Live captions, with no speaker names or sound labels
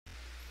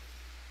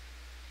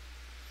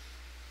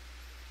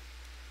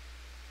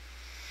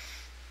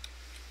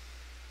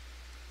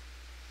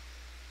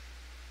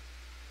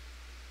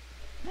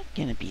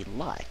gonna be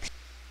like.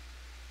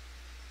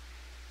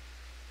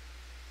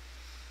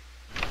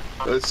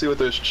 Let's see what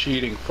those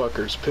cheating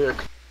fuckers pick.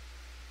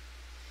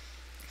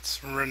 It's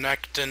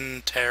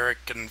Renekton,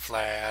 Tarek, and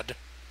Vlad.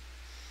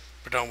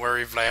 But don't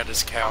worry, Vlad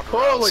is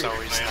Cowdrell, Holy so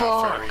he's fuck.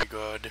 not very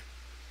good.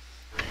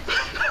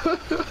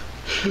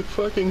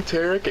 Fucking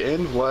Tarek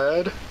and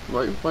Vlad.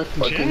 My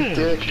fucking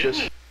dick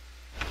just...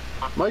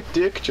 My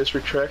dick just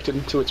retracted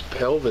into its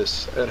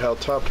pelvis at how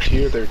top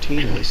tier their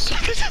team is.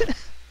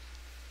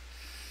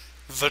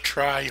 The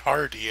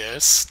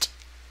try-hardiest.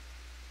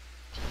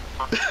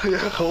 Yeah,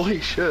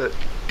 holy shit.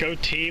 Go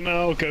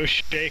Teemo, go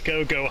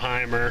Shaco, go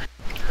Heimer.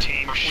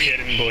 Team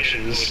shit in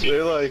bushes.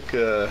 They're like,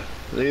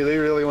 they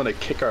really want to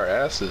kick our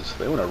asses.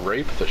 They want to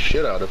rape the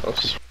shit out of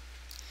us.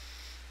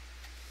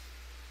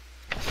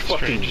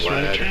 Fucking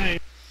Vlad.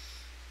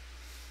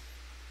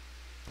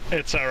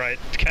 It's alright.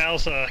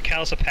 Cal's a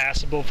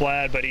passable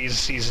Vlad, but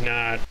he's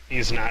not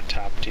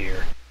top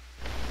tier.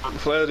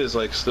 Vlad is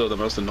like still the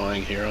most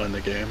annoying hero in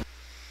the game.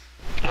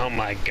 Oh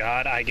my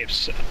god, I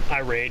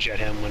rage at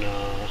him when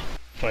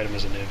fight him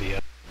as a Nivea,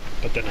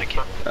 but then I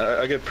kill him.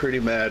 I get pretty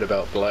mad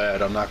about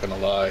Vlad, I'm not gonna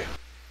lie.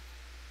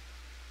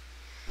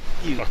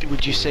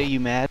 Would you say you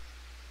mad?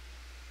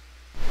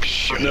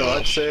 No,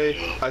 I'd say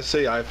I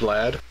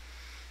Vlad.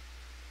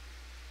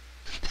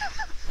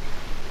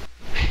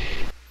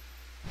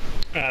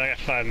 Alright, I got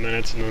 5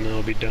 minutes and then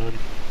it'll be done.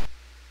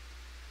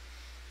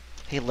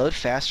 Hey, load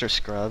faster,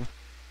 scrub.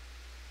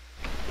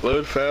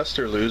 Load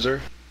faster,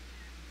 loser.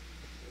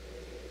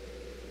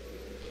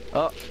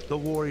 Oh, The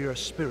warrior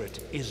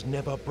spirit is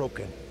never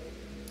broken.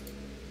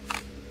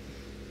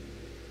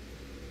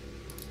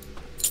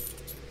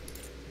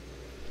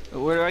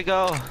 where do I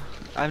go?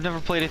 I've never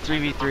played a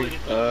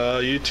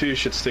 3v3. You two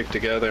should stick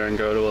together and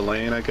go to a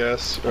lane, I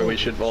guess. Or we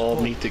should all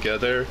meet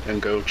together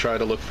and go try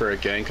to look for a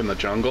gank in the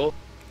jungle.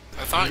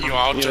 I thought you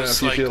all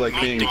just, if you like, feel like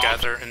meet being...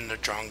 together in the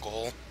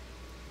jungle.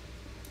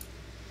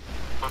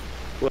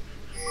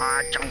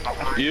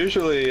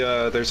 Usually,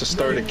 there's a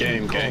start a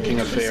game ganking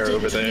affair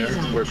over there,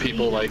 where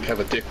people, like, have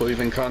a dick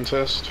weaving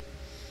contest.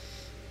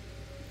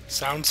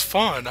 Sounds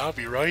fun, I'll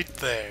be right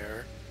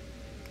there.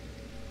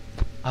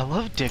 I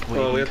love dick waving.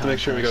 Well, we have to make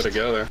sure we go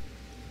together.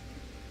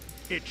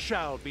 It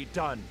shall be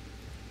done.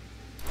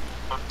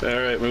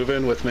 Alright, move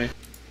in with me.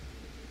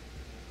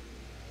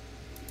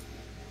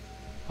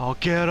 I'll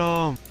get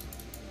him.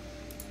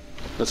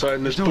 Let's hide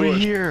in this There's nobody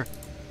bush. here.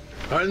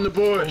 Hide in the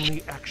bush.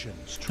 Only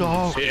actions.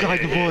 Oh,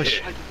 guide the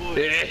bush.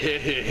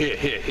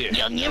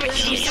 You'll never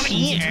see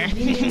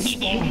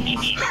someone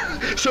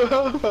here. So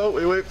how about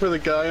we wait for the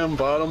guy on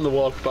bottom to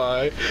walk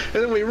by, and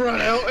then we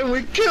run out and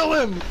we kill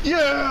him?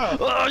 Yeah!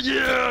 Oh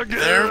yeah, get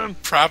They're him.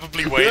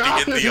 probably waiting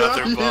in the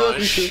other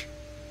bush.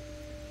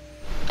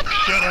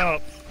 Shut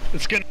up.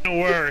 It's gonna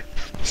work.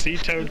 See,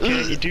 Toad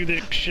King, you do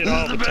this shit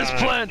all the Best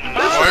time. plan. Wait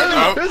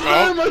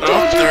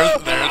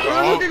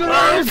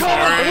for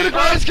it.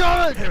 Guy's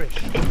coming. Perish.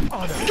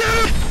 Honor.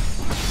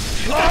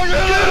 Oh,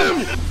 get him!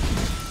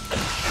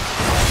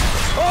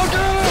 Oh,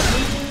 get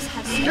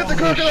him! Get the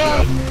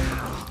crocodile!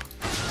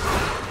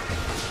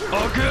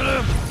 Oh, get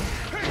him!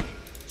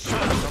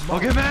 Oh,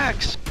 get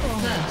Max!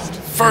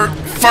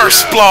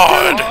 First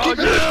blood! Oh,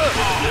 yeah!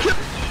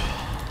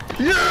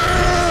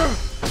 Yeah!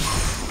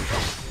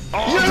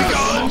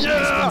 Oh,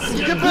 Yes!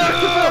 yeah! Get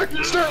back!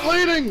 Start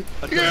leading!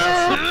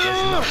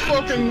 Yeah!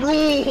 Fucking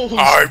rules!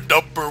 I'm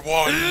number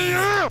one!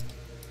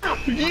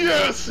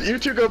 Yes! You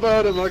two go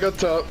bottom, I got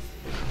top.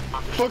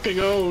 Fucking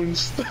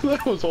owns.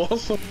 That was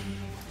awesome.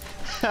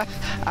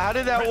 How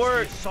did that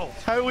work?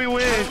 How did we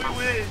win?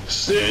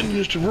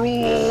 Singed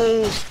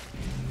rules!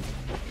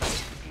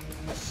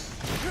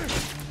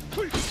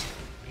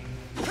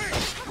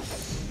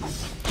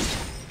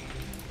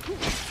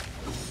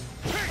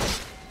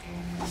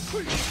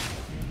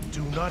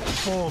 Do not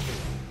fall me.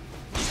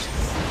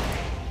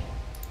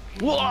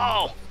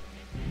 Whoa!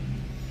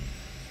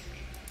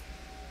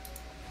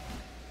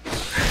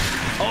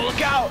 Oh,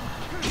 look out!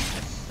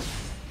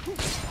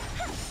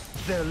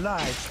 Their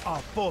lives are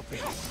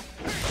forfeit.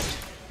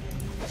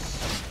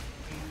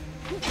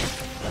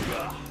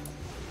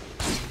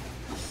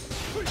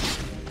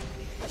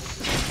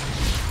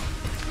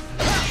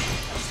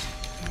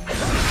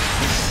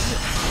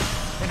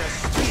 And a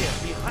spear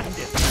behind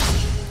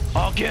it.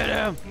 I'll get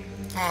him!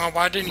 Oh,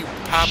 why didn't you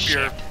pop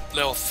your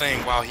little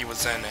thing while he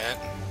was in it?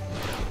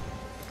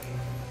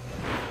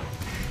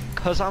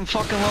 Cause I'm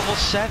fucking level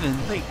 7.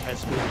 Fate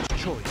has made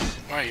its choice.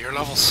 Wait, you're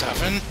level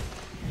 7?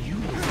 You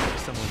look like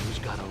someone who's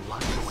got a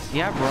lot going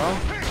Yeah, bro. on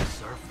the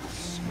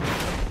surface.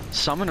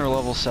 Summoner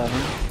level 7.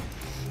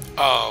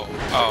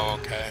 Oh,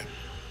 okay.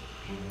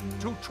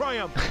 To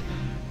triumph.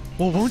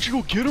 Well, why don't you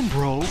go get him,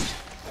 bro?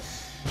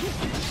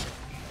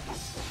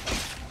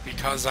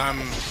 Because I'm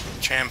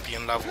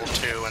champion level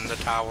 2 and the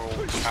tower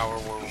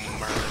will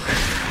murder.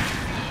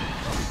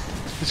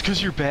 It's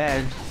cause you're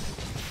bad.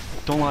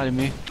 Don't lie to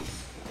me.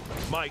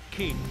 My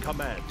king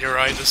commands. You're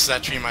right, this is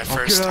actually my get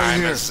first out of time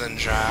here. as Xin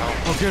Zhao.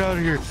 Oh, get out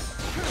of here.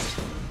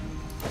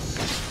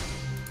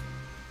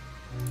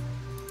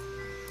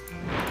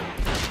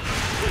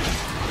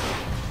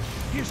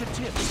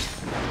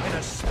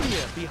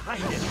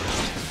 behind it.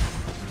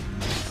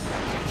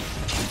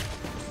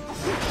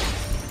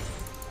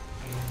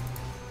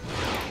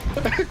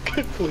 I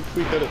can't believe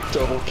we had a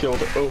double kill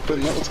to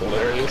open. That was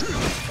hilarious.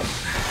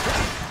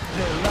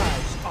 Their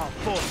lives are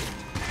forfeit.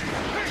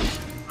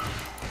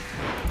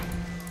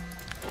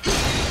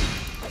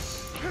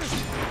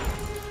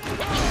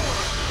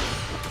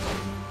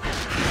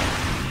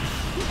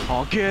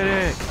 I'll get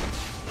it.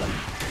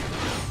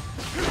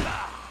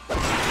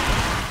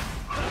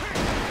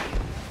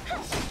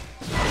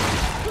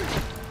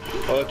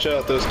 Watch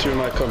out, those two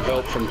might come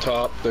help from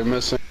top. They're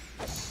missing.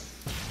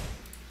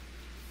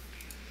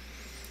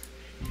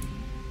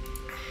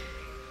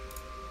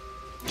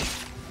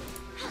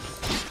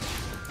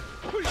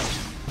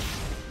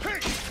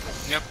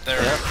 Yep,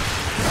 there. Yep.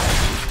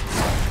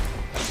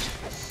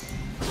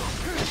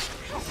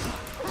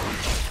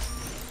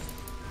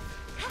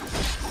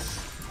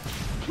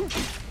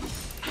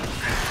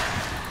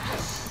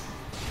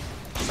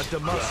 A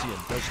Demacian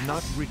does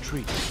not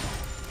retreat.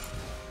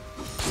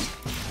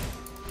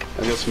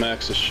 I guess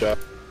Max is shot.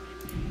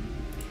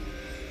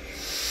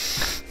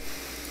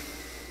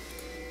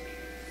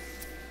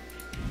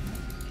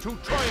 To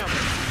triumph!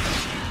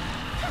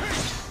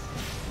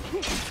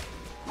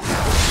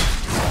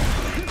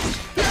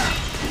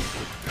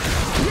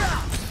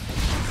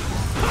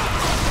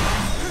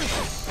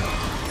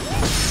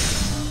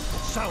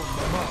 Sound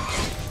the mark!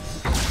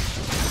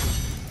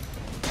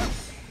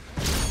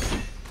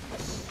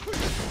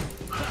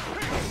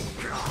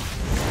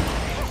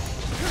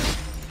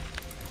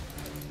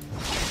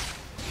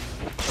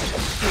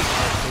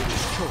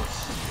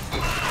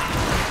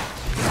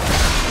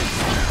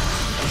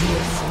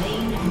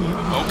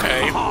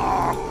 Okay.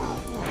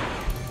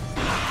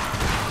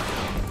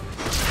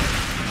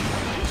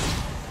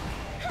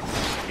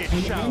 It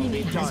shall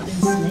be done.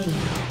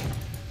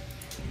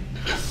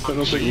 I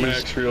don't think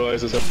Max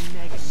realizes that.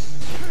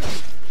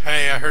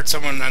 Hey, I heard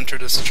someone enter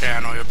this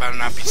channel. You better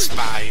not be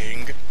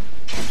spying.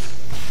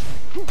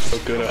 So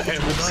good I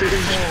am.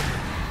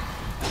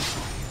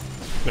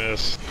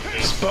 Yes.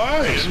 Spy!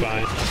 I'm a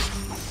spy.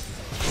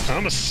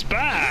 I'm a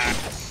spy!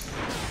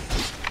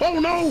 Oh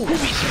no!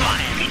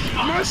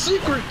 My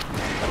secret!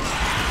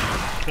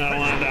 I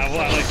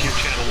like your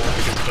channel more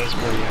because it does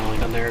more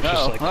yelling on there. It's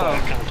just like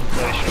quiet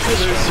contemplation.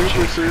 They're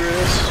super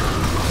serious.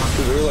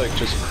 They're like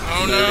just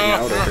nerding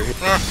out over here.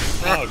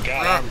 Oh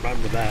god, I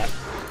remember that.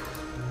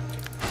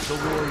 The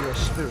warrior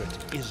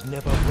spirit is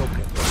never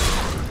broken.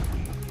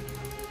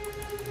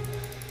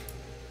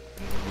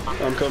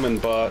 I'm coming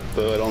bot,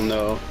 but I don't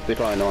know. They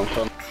probably know I'm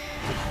coming.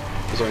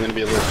 So I'm gonna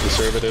be a little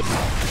conservative.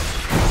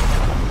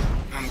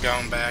 I'm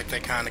going back. They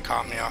kind of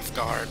caught me off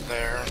guard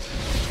there.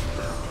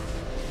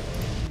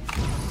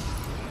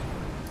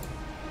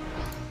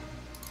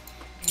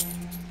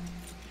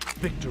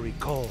 Victory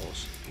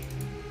calls.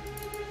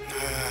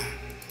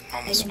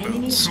 Almost An enemy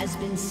boots. has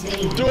been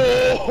slain.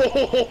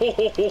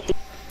 Oh!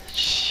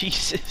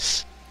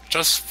 Jesus.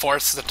 Just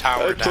force the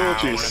tower I down.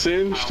 told you,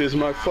 Singed is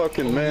my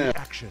fucking man.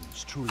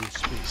 Actions truly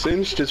speak.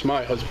 Singed is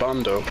my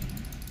husbando.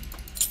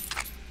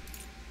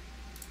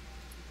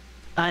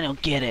 I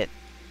don't get it.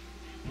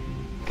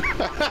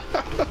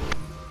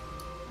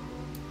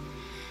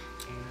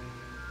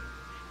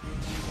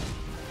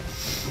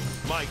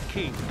 My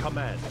king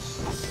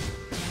commands.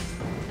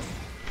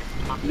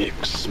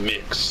 Mix,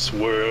 mix,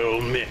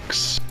 swirl,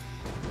 mix.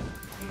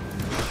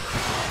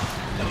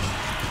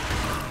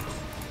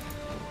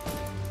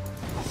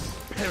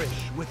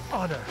 Perish with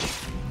honor.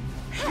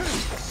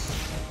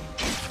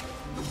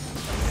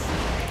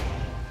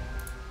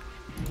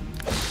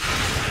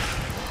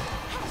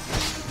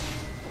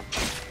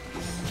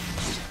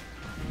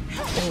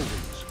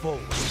 Always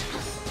forward.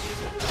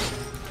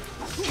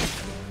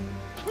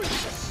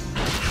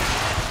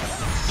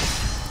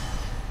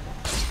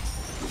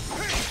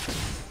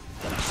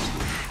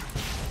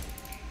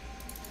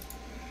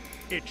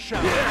 It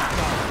shall be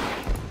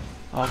done.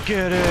 I'll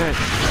get it.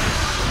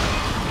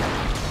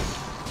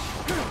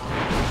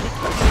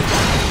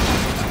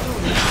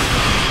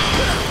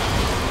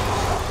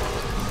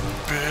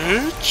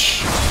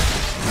 Bitch.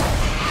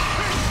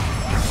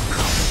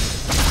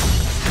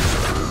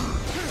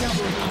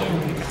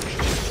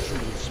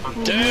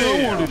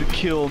 Damn. I wanted to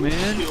kill,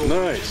 man.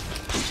 Nice.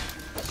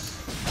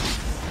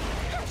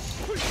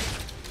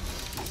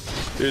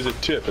 Here's a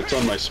tip, it's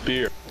on my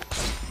spear.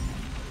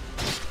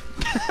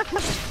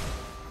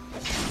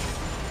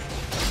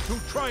 To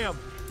triumph.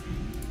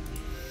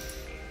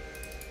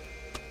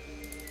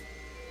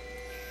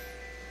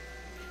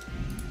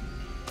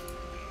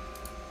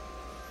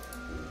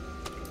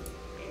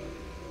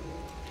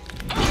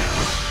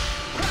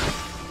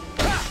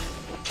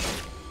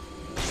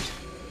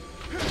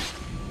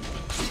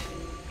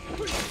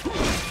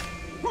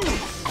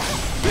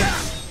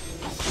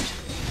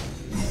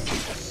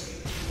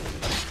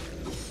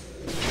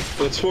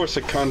 Let's force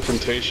a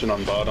confrontation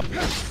on bottom.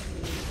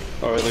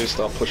 Or at least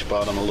I'll push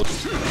bottom a little.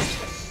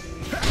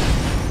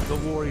 The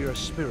warrior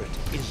spirit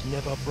is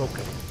never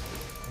broken.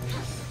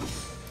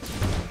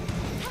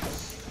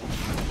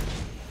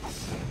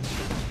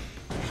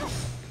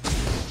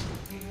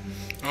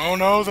 Oh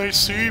no, they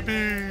see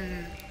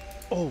me!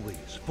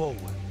 Always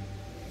forward.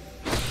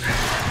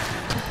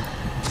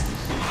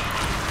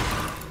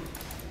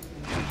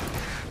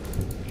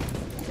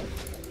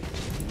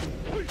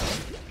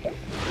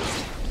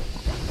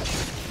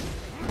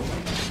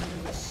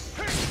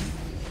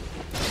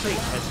 Fate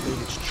has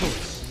made its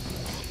choice.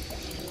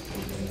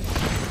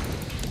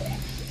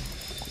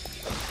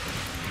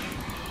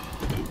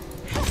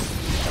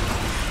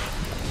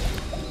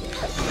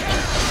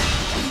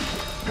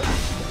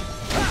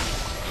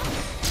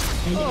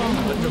 The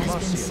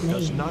Demacia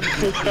does not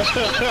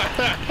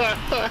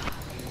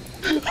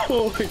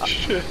Holy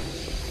shit.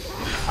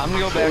 I'm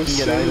gonna go back and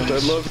get Saved. items.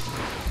 I love.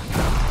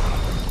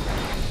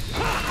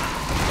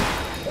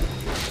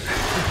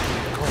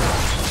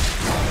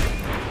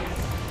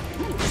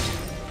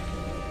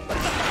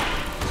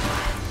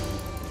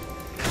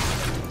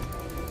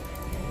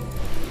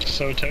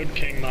 So Toad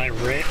King, my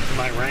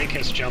rank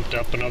has jumped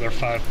up another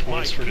 5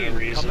 points for no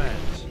reason.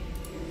 Commands.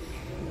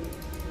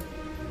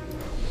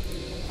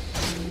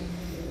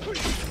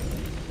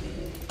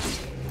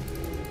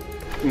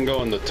 I'm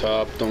going to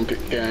top. Don't get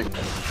ganked.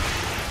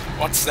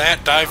 What's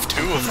that? Dive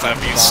 2 of them,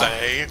 you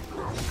say?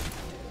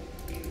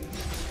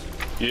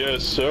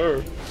 Yes,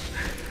 sir.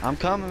 I'm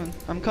coming.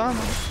 I'm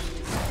coming.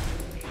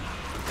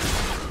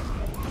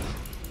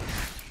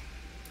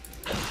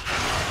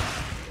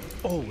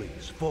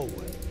 Always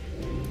forward.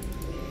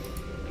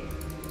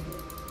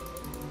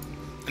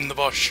 In the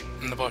bush.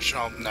 In the bush.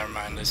 Oh, never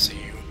mind. I see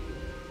you.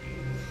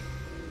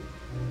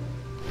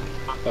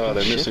 Oh,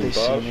 they're Shit, missing they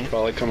see Bob. me.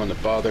 Probably coming to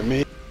bother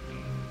me.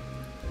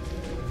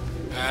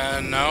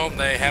 No,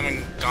 they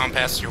haven't gone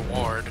past your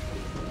ward.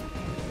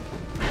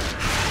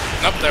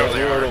 Nope, there The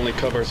they ward are. only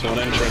covers one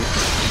entrance.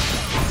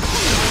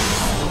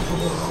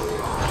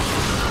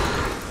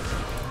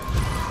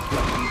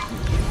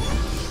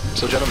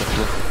 So, gentlemen,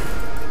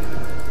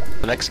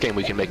 the next game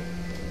we can make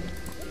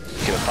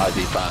it a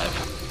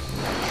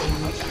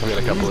 5v5. We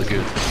got a couple of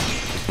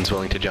goons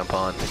willing to jump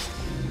on.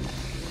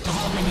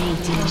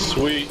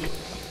 Sweet.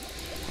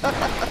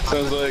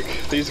 Sounds like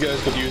these guys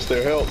could use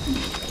their help.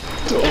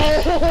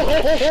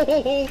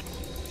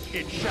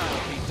 It shall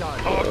be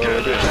done. Oh,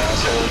 we're being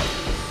assholes.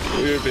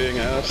 We're being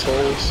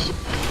assholes.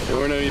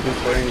 We're not even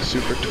playing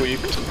super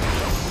tweaked.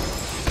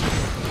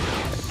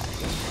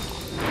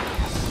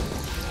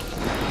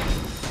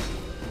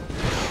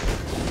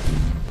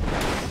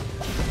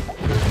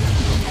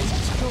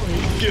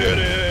 Get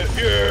it!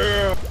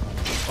 Yeah!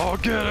 Oh,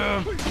 get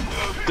him!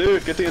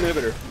 Dude, get the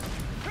inhibitor.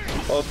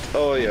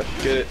 Oh yeah,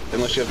 get it,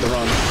 unless you have to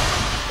run.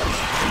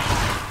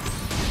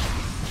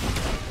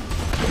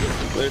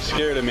 They're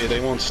scared of me, they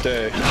won't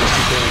stay. Just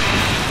keep going.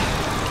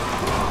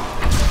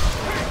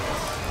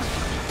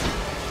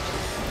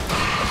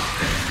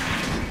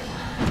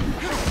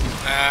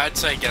 I'd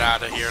say get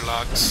out of here,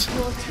 Lux. Get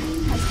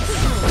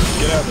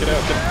out, get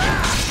out, get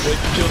out. Wait,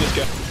 kill this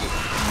guy.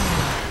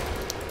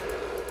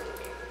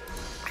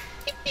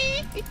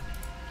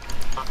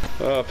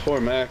 Ah, poor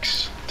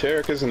Max.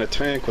 Tarek isn't a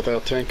tank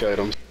without tank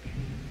items.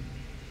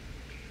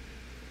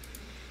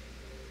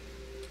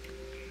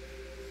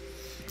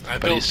 I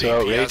But built he's so DPS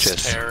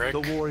outrageous. The Tarek.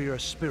 warrior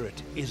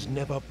spirit is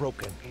never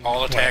broken.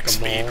 All attack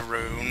speed Whack-a-mole.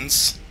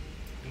 runes.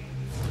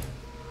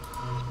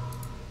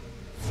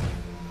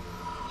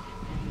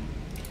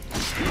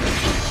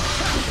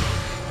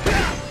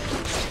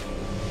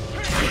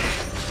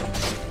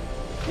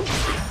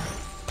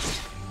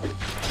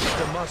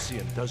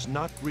 Demacia does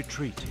not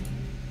retreat.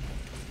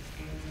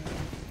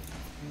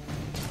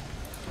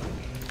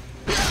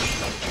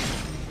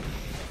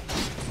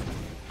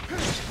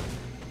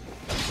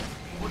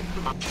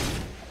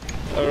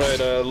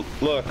 Alright,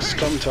 Lux,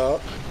 come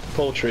top.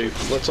 Poultry,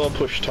 let's all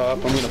push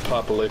top. I'm gonna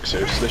pop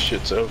elixirs. This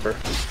shit's over.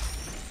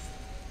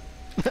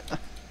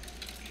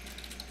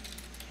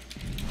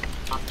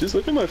 Just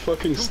look at my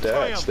fucking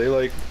stats.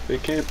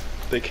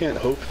 They can't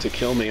hope to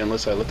kill me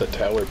unless I let the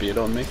tower beat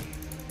on me.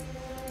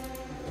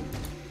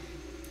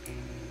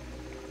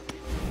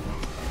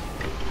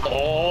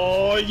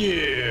 Oh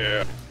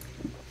yeah!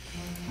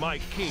 My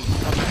king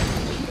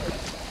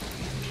commands.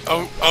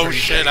 Oh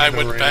shit, I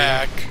went ring.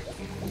 back.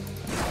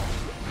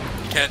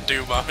 Can't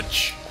do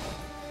much.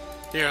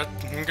 Here,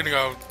 I'm gonna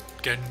go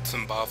get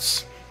some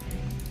buffs.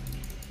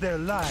 Their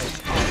lives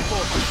are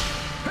forfeit.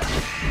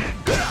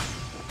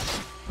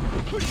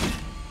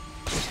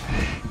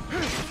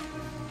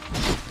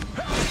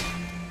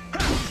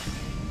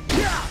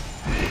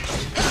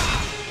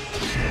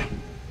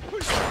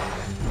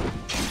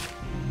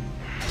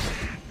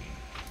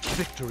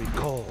 Victory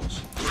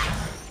calls.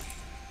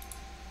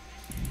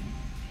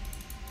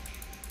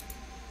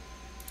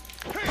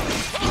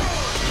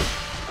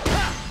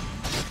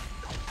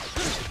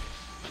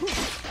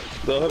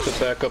 They'll have to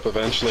back up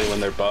eventually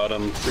when their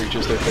bottom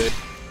reaches their base.